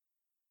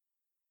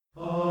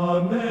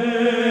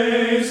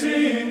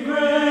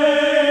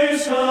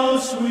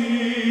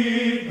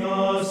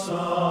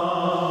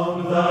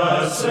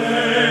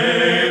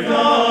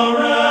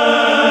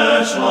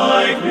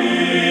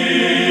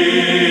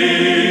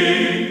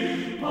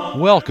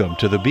Welcome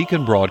to the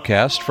Beacon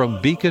broadcast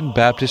from Beacon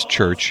Baptist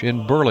Church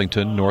in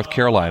Burlington, North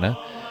Carolina,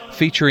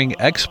 featuring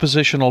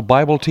expositional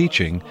Bible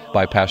teaching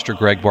by Pastor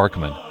Greg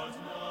Barkman.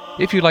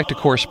 If you'd like to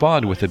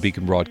correspond with the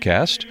Beacon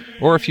broadcast,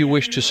 or if you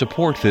wish to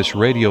support this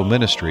radio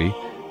ministry,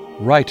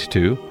 write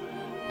to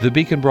the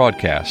Beacon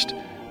Broadcast,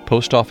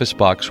 Post Office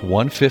Box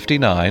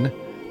 159,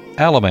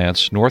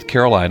 Alamance, North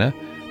Carolina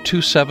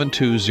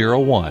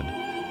 27201,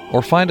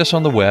 or find us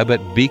on the web at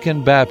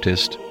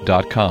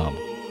beaconbaptist.com.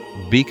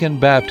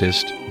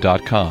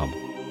 beaconbaptist.com.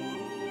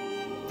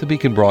 The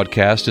Beacon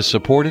broadcast is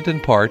supported in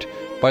part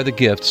by the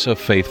gifts of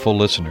faithful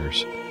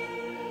listeners.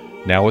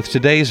 Now with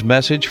today's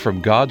message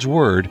from God's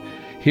Word,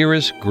 here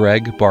is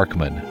Greg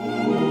Barkman.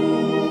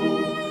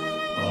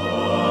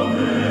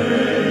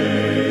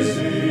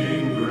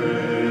 Amazing Grace.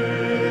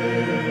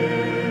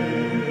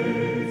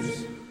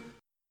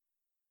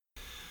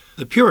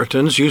 The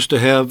Puritans used to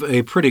have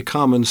a pretty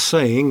common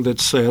saying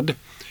that said,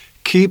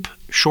 "Keep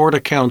short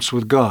accounts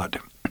with God."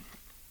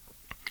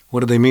 What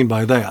do they mean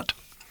by that?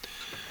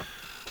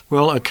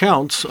 Well,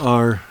 accounts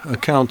are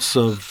accounts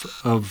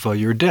of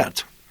your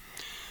debt.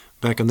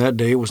 Back in that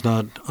day, it was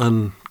not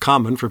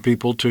uncommon for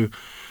people to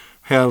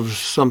have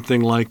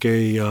something like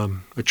a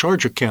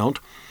charge account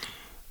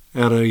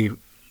at a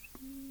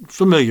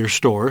familiar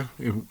store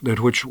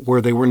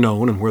where they were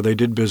known and where they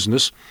did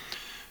business,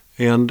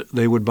 and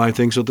they would buy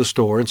things at the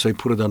store and say,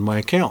 "Put it on my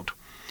account."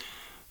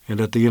 And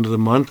at the end of the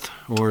month,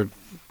 or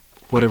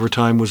whatever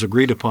time was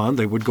agreed upon,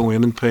 they would go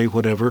in and pay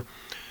whatever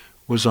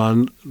was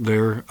on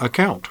their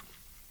account.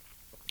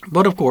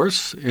 But of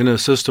course, in a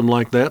system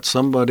like that,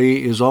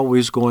 somebody is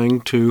always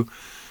going to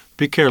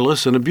be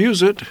careless and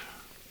abuse it,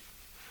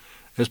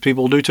 as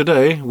people do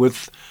today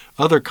with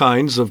other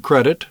kinds of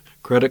credit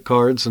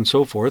cards and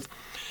so forth.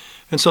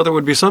 And so there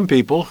would be some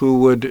people who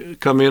would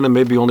come in and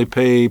maybe only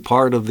pay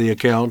part of the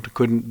account,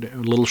 a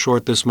little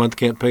short this month,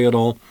 can't pay it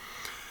all,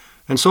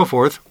 and so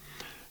forth.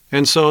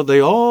 And so they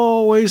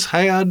always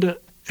had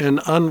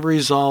an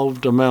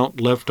unresolved amount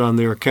left on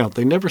their account.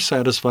 They never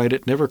satisfied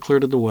it, never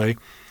cleared it away.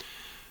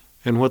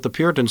 And what the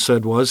Puritans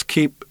said was,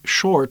 keep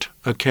short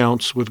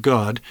accounts with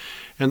God.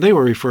 And they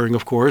were referring,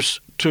 of course,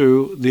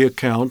 to the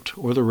account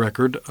or the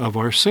record of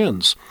our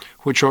sins,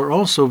 which are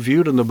also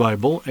viewed in the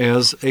Bible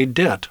as a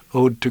debt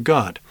owed to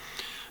God.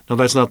 Now,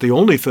 that's not the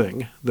only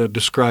thing that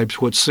describes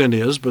what sin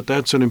is, but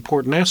that's an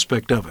important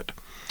aspect of it.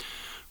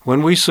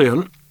 When we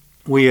sin,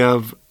 we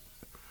have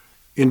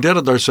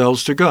indebted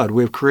ourselves to God.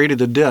 We have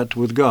created a debt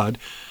with God.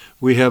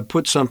 We have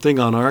put something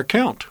on our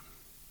account.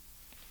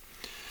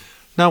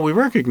 Now, we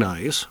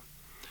recognize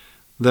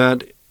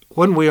that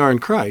when we are in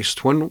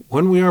Christ, when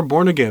we are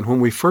born again, when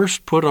we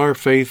first put our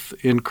faith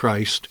in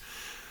Christ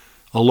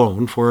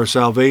alone for our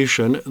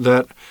salvation,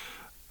 that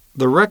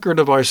the record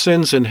of our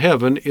sins in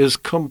heaven is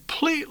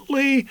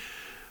completely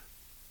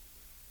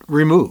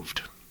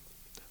removed.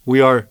 We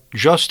are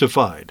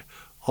justified.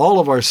 All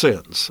of our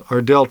sins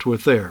are dealt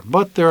with there.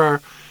 But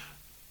there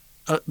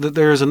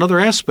is another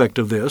aspect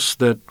of this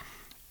that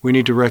we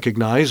need to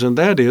recognize, and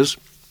that is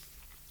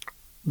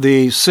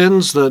the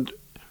sins that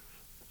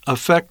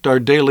affect our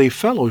daily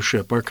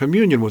fellowship, our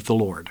communion with the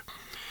Lord.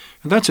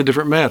 And that's a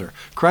different matter.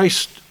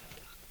 Christ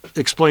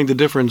explained the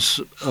difference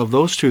of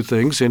those two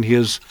things in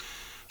his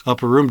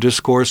upper room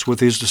discourse with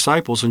his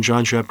disciples in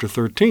John chapter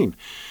 13,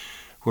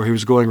 where he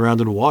was going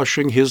around and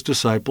washing his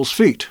disciples'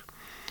 feet.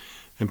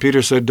 And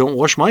Peter said, "Don't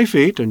wash my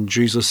feet." And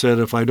Jesus said,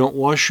 "If I don't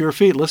wash your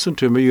feet, listen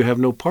to me, you have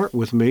no part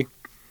with me."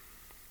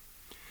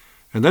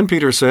 And then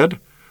Peter said,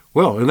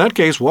 "Well, in that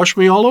case, wash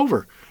me all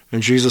over."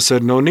 And Jesus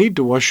said, "No need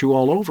to wash you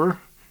all over.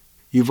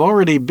 You've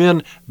already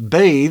been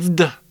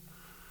bathed."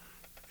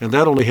 And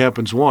that only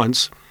happens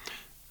once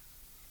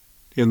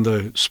in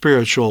the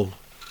spiritual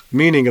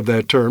meaning of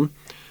that term.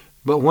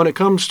 But when it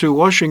comes to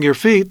washing your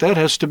feet, that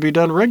has to be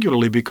done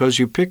regularly because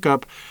you pick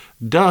up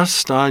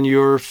dust on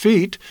your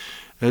feet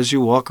as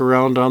you walk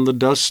around on the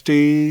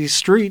dusty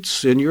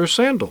streets in your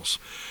sandals.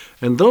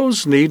 And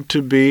those need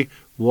to be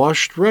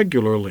washed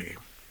regularly.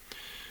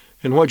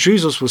 And what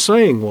Jesus was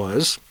saying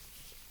was,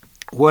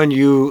 when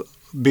you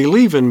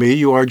believe in me,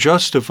 you are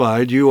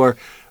justified, you are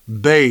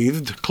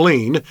bathed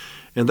clean,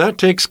 and that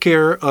takes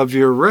care of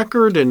your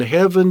record in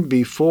heaven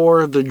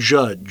before the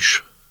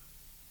judge,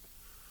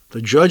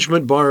 the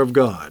judgment bar of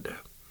God,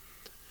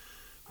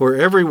 where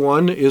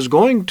everyone is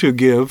going to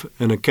give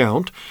an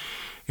account,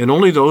 and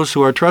only those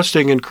who are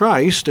trusting in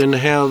Christ and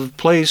have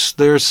placed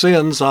their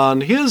sins on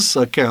his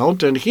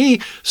account, and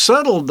he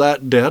settled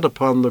that debt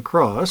upon the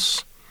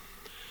cross,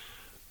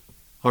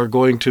 are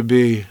going to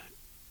be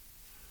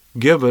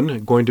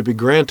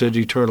granted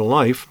eternal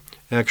life,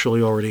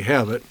 actually already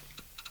have it.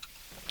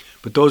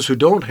 But those who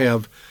don't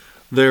have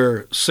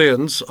their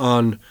sins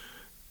on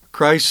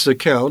Christ's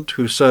account,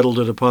 who settled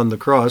it upon the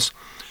cross,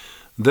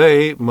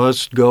 they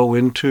must go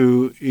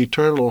into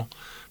eternal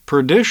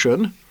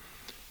perdition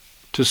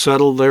to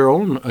settle their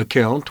own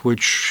account,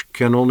 which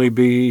can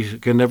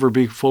never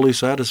be fully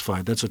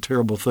satisfied. That's a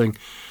terrible thing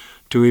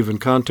to even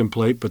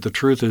contemplate, but the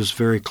truth is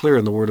very clear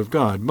in the Word of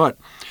God. But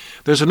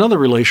There's another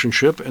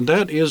relationship, and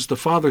that is the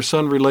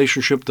Father-Son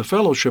relationship, the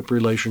fellowship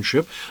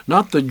relationship,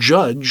 not the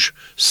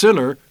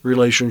judge-sinner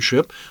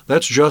relationship.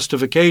 That's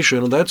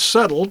justification, and that's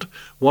settled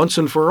once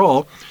and for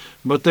all.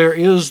 But there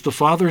is the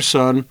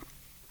Father-Son,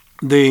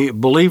 the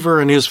believer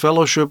and his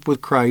fellowship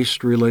with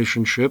Christ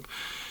relationship,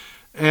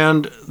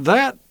 and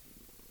that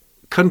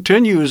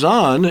continues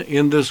on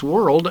in this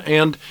world,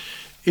 and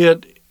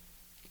it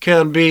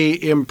can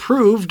be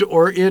improved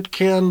or it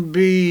can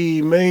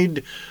be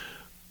made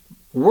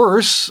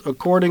worse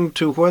according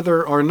to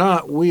whether or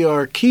not we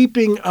are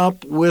keeping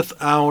up with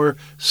our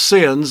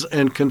sins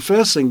and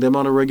confessing them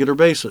on a regular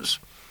basis.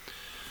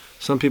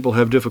 Some people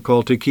have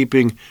difficulty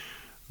keeping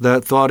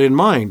that thought in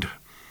mind,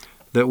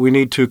 that we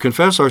need to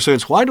confess our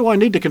sins. Why do I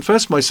need to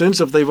confess my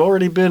sins if they've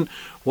already been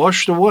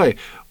washed away?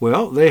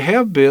 Well, they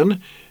have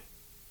been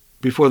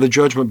before the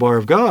judgment bar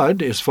of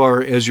God, as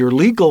far as your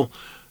legal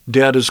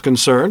debt is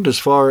concerned, as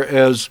far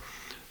as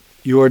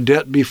your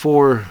debt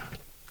before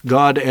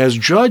God as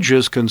judge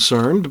is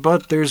concerned,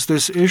 but there's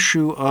this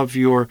issue of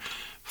your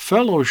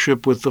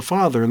fellowship with the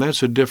Father, and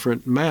that's a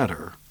different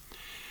matter.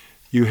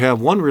 You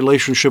have one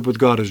relationship with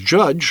God as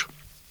judge,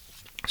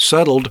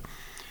 settled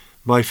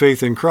by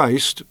faith in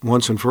Christ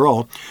once and for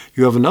all.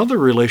 You have another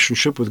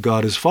relationship with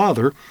God as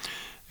Father,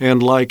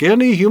 and like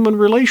any human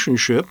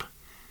relationship,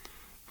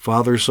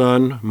 father,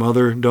 son,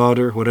 mother,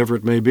 daughter, whatever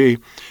it may be,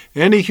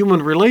 any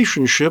human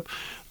relationship,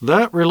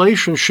 that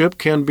relationship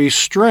can be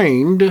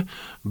strained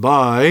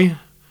by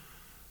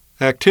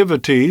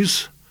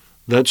activities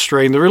that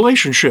strain the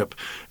relationship.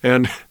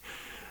 And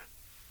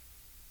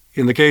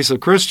in the case of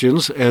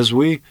Christians, as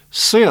we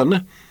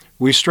sin,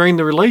 we strain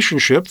the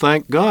relationship.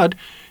 Thank God,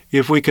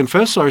 if we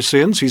confess our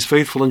sins, He's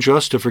faithful and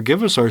just to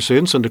forgive us our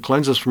sins and to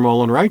cleanse us from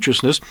all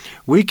unrighteousness.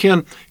 We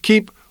can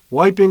keep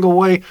wiping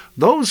away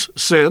those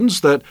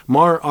sins that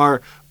mar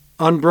our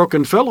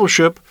unbroken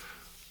fellowship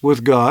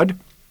with God,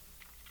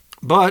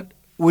 but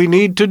we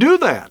need to do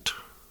that.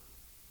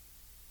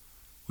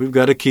 We've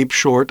got to keep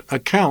short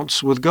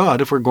accounts with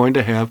God if we're going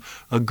to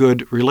have a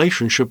good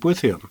relationship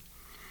with Him.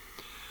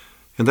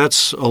 And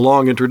that's a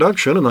long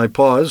introduction, and I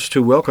pause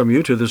to welcome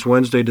you to this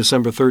Wednesday,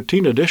 December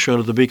 13 edition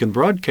of the Beacon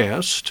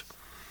Broadcast.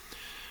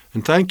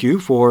 And thank you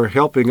for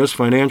helping us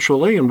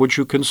financially, and would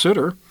you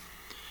consider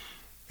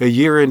a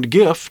year-end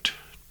gift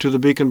to the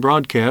Beacon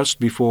Broadcast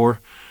before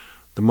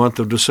the month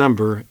of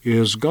December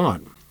is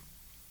gone.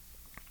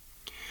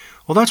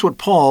 Well, that's what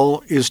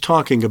Paul is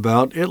talking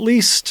about, at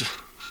least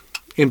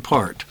in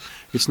part.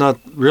 It's not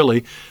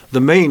really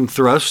the main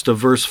thrust of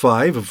verse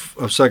 5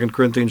 of 2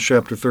 Corinthians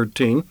chapter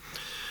 13,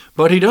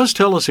 but he does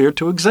tell us here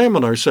to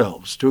examine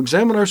ourselves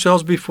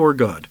before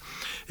God.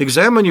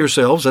 Examine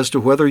yourselves as to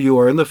whether you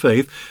are in the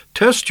faith.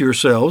 Test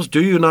yourselves.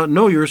 Do you not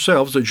know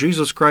yourselves that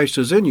Jesus Christ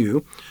is in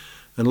you,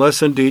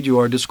 unless indeed you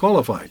are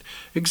disqualified?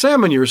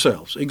 Examine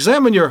yourselves.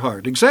 Examine your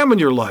heart. Examine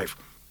your life.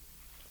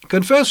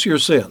 Confess your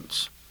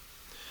sins.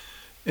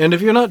 And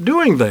if you're not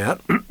doing that,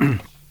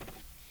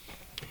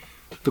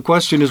 the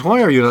question is,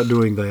 why are you not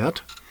doing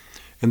that?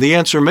 And the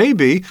answer may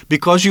be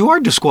because you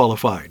are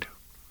disqualified.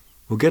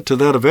 We'll get to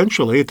that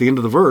eventually at the end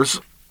of the verse.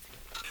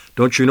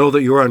 Don't you know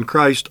that you are in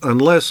Christ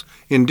unless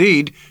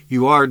indeed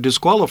you are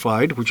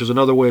disqualified, which is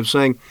another way of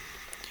saying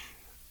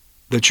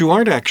that you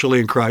aren't actually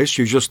in Christ,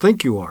 you just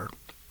think you are.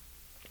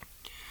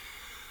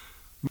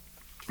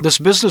 This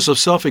business of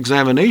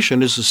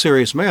self-examination is a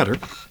serious matter,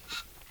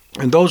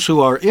 and those who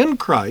are in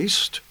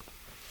Christ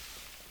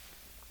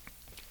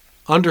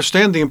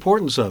understand the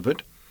importance of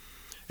it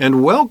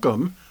and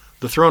welcome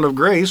the throne of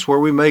grace where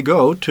we may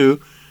go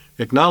to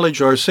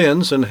acknowledge our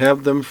sins and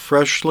have them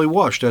freshly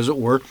washed, as it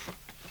were,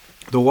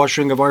 the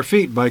washing of our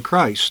feet by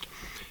Christ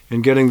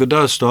and getting the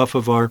dust off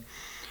of our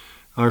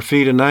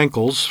feet and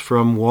ankles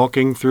from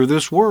walking through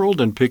this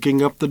world and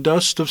picking up the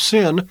dust of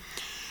sin.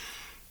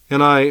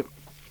 And I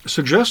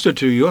suggested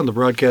to you on the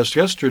broadcast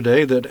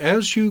yesterday that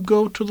as you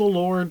go to the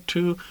Lord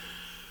to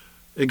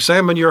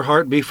examine your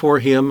heart before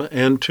Him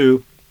and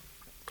to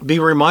be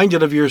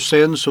reminded of your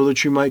sins so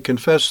that you might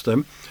confess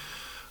them,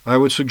 I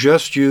would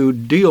suggest you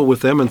deal with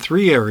them in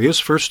three areas.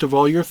 First of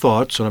all, your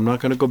thoughts, and I'm not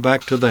going to go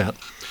back to that.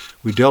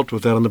 We dealt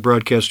with that on the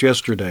broadcast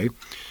yesterday,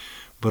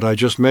 but I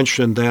just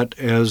mentioned that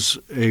as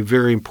a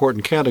very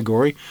important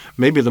category,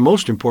 maybe the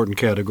most important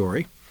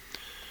category,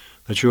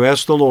 that you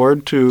ask the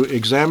Lord to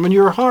examine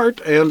your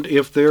heart, and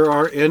if there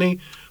are any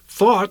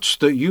thoughts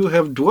that you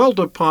have dwelt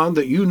upon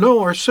that you know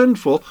are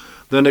sinful,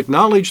 then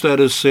acknowledge that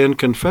as sin,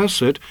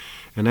 confess it,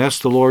 and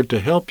ask the Lord to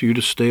help you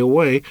to stay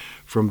away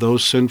from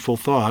those sinful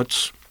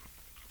thoughts.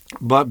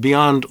 But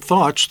beyond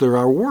thoughts, there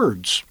are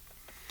words.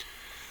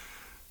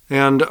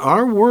 And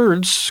our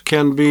words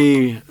can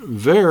be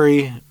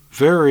very,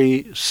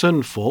 very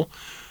sinful,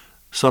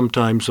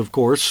 sometimes, of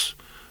course,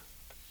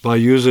 by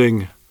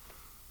using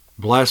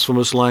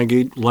blasphemous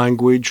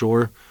language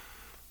or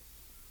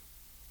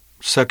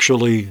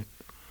sexually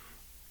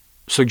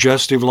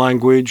suggestive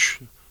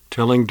language,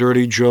 telling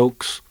dirty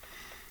jokes,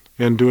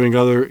 and doing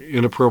other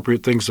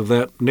inappropriate things of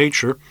that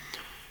nature.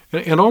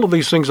 And all of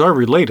these things are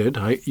related.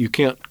 You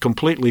can't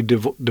completely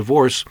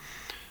divorce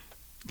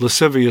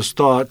lascivious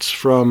thoughts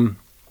from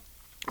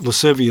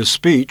lascivious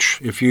speech.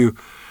 If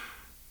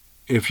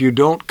you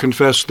don't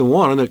confess the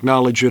one and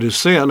acknowledge it as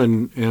sin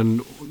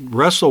and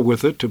wrestle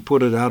with it to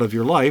put it out of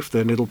your life,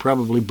 then it'll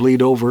probably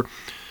bleed over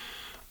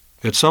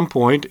at some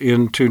point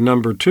into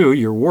number 2,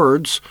 your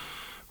words,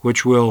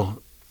 which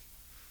will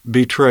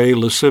betray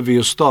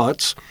lascivious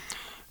thoughts.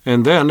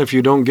 And then if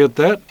you don't get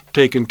that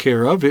taken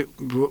care of, it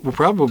will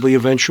probably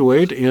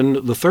eventuate in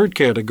the 3rd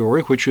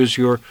category, which is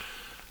your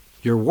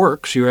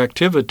works, your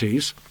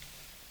activities.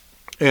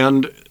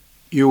 And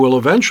you will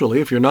eventually,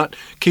 if you're not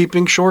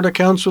keeping short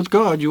accounts with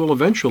God, you will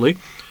eventually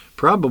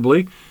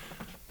probably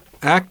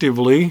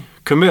actively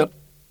commit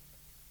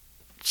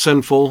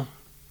sinful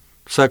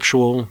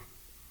sexual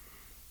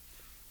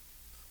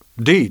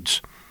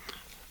deeds,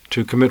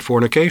 to commit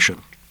fornication.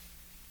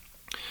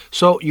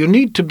 So you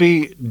need to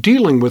be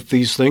dealing with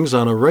these things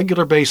on a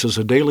regular basis,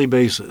 a daily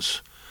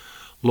basis.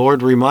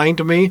 Lord,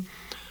 remind me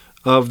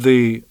of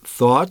the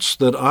thoughts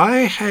that I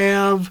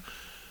have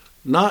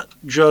not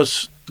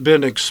just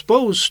been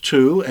exposed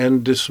to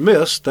and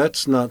dismissed,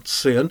 that's not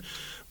sin,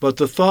 but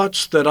the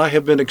thoughts that I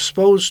have been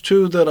exposed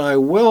to, that I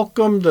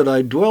welcomed, that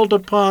I dwelt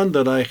upon,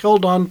 that I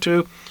held on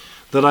to,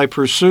 that I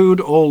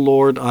pursued, oh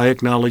Lord, I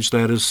acknowledge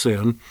that as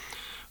sin.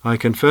 I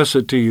confess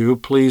it to you.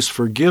 Please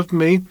forgive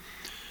me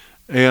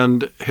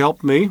and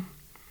help me,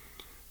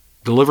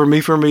 deliver me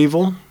from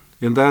evil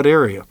in that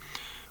area.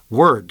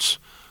 Words.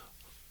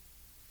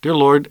 Dear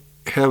Lord,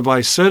 have I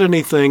said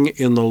anything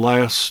in the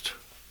last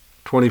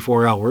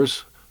 24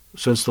 hours,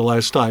 since the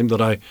last time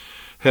that I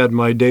had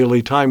my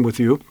daily time with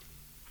you?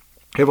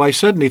 Have I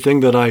said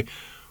anything that I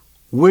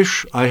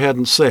wish I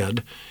hadn't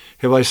said?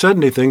 Have I said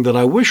anything that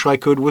I wish I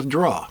could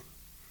withdraw?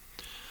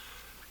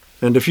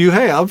 And if you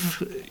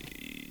have,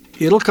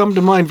 it'll come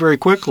to mind very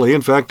quickly.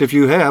 In fact, if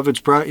you have,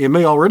 it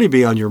may already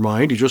be on your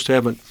mind. You just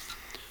haven't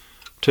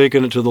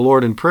taken it to the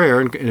Lord in prayer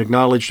and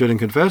acknowledged it and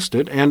confessed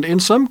it. And in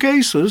some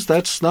cases,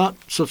 that's not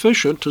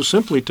sufficient to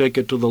simply take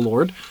it to the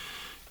Lord.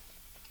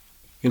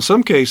 In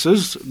some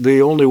cases,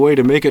 the only way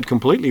to make it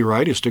completely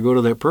right is to go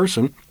to that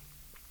person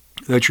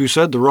that you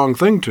said the wrong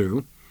thing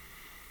to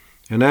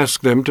and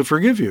ask them to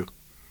forgive you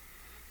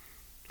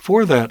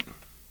for that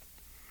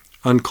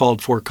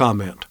uncalled for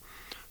comment,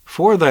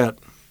 for that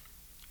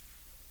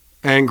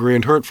angry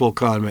and hurtful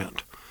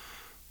comment,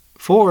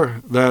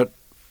 for that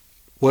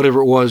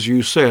whatever it was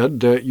you said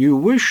that you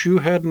wish you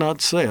had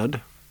not said,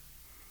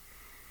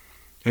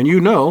 and you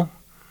know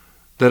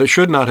that it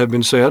should not have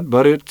been said,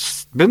 but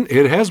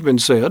it has been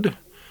said.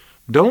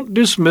 Don't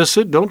dismiss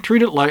it. Don't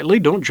treat it lightly.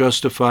 Don't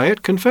justify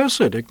it. Confess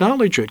it.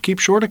 Acknowledge it. Keep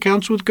short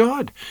accounts with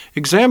God.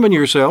 Examine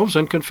yourselves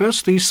and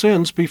confess these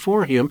sins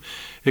before Him,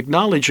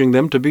 acknowledging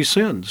them to be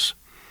sins.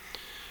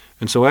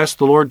 And so ask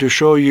the Lord to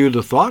show you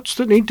the thoughts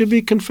that need to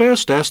be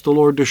confessed. Ask the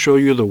Lord to show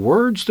you the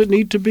words that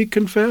need to be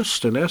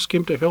confessed, and ask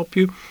Him to help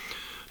you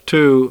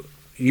to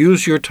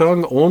use your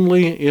tongue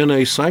only in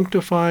a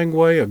sanctifying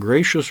way, a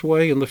gracious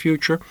way in the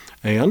future,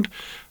 and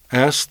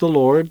ask the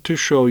Lord to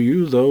show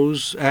you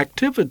those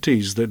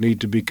activities that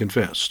need to be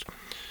confessed,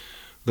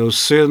 those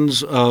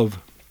sins of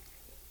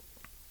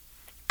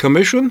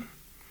commission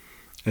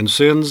and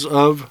sins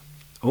of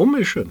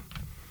omission.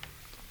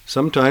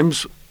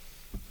 Sometimes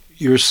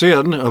your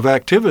sin of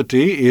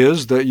activity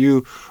is that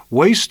you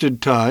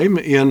wasted time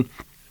in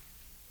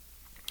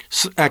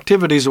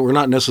activities that were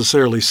not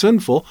necessarily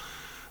sinful,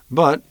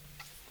 but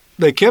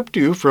they kept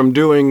you from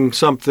doing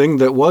something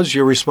that was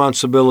your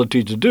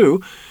responsibility to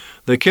do.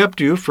 They kept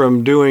you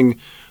from doing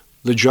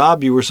the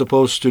job you were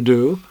supposed to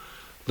do,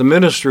 the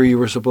ministry you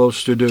were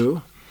supposed to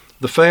do,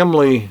 the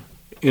family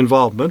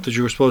involvement that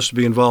you were supposed to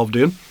be involved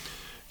in.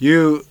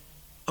 You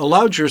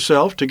allowed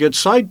yourself to get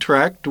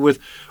sidetracked with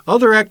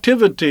other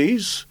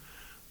activities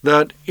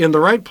that in the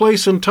right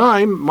place and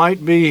time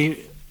might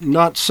be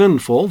not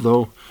sinful,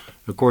 though,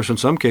 of course, in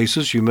some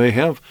cases you may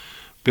have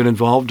been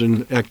involved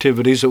in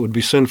activities that would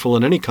be sinful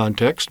in any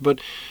context, but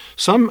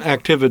some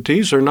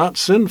activities are not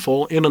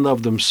sinful in and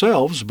of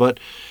themselves, but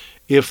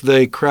if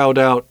they crowd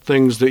out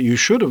things that you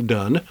should have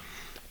done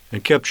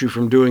and kept you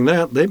from doing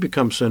that, they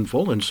become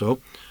sinful, and so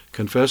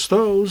confess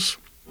those.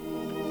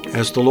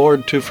 Ask the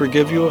Lord to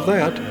forgive you of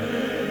that,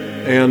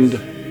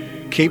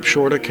 and keep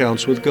short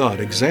accounts with God.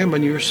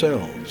 Examine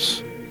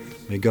yourselves.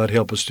 May God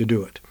help us to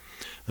do it.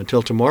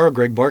 Until tomorrow,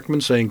 Greg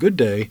Barkman saying good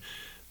day.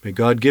 May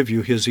God give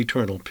you His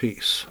eternal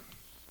peace.